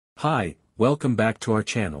Hi, welcome back to our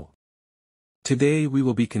channel. Today we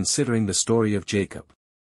will be considering the story of Jacob.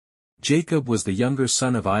 Jacob was the younger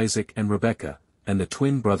son of Isaac and Rebekah, and the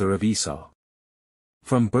twin brother of Esau.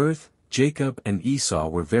 From birth, Jacob and Esau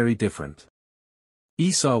were very different.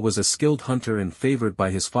 Esau was a skilled hunter and favored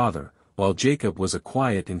by his father, while Jacob was a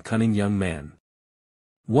quiet and cunning young man.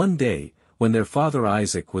 One day, when their father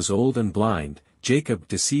Isaac was old and blind, Jacob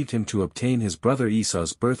deceived him to obtain his brother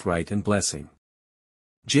Esau's birthright and blessing.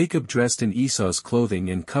 Jacob dressed in Esau's clothing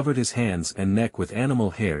and covered his hands and neck with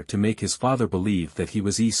animal hair to make his father believe that he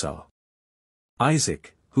was Esau.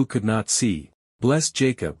 Isaac, who could not see, blessed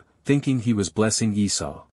Jacob, thinking he was blessing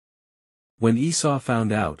Esau. When Esau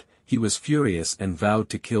found out, he was furious and vowed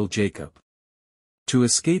to kill Jacob. To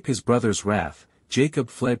escape his brother's wrath,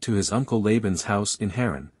 Jacob fled to his uncle Laban's house in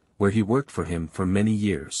Haran, where he worked for him for many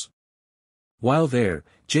years. While there,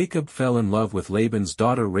 Jacob fell in love with Laban's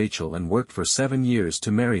daughter Rachel and worked for 7 years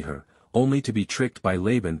to marry her, only to be tricked by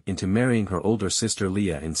Laban into marrying her older sister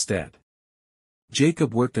Leah instead.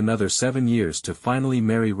 Jacob worked another 7 years to finally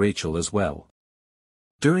marry Rachel as well.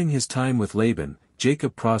 During his time with Laban,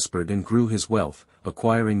 Jacob prospered and grew his wealth,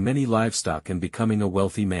 acquiring many livestock and becoming a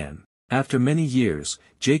wealthy man. After many years,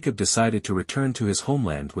 Jacob decided to return to his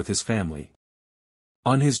homeland with his family.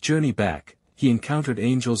 On his journey back, he encountered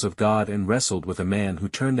angels of God and wrestled with a man who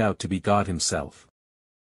turned out to be God himself.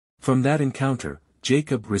 From that encounter,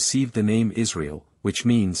 Jacob received the name Israel, which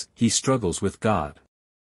means, he struggles with God.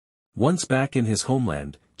 Once back in his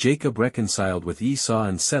homeland, Jacob reconciled with Esau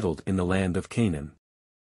and settled in the land of Canaan.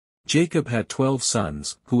 Jacob had 12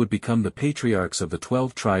 sons, who would become the patriarchs of the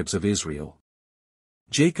 12 tribes of Israel.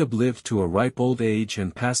 Jacob lived to a ripe old age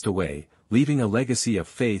and passed away, leaving a legacy of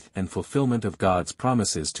faith and fulfillment of God's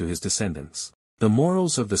promises to his descendants. The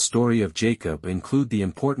morals of the story of Jacob include the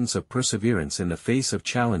importance of perseverance in the face of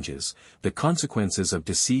challenges, the consequences of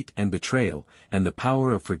deceit and betrayal, and the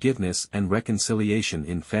power of forgiveness and reconciliation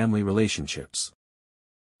in family relationships.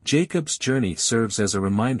 Jacob's journey serves as a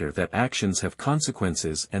reminder that actions have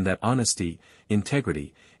consequences and that honesty,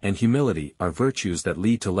 integrity, and humility are virtues that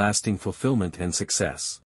lead to lasting fulfillment and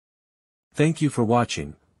success. Thank you for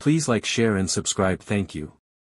watching. Please like, share and subscribe. Thank you.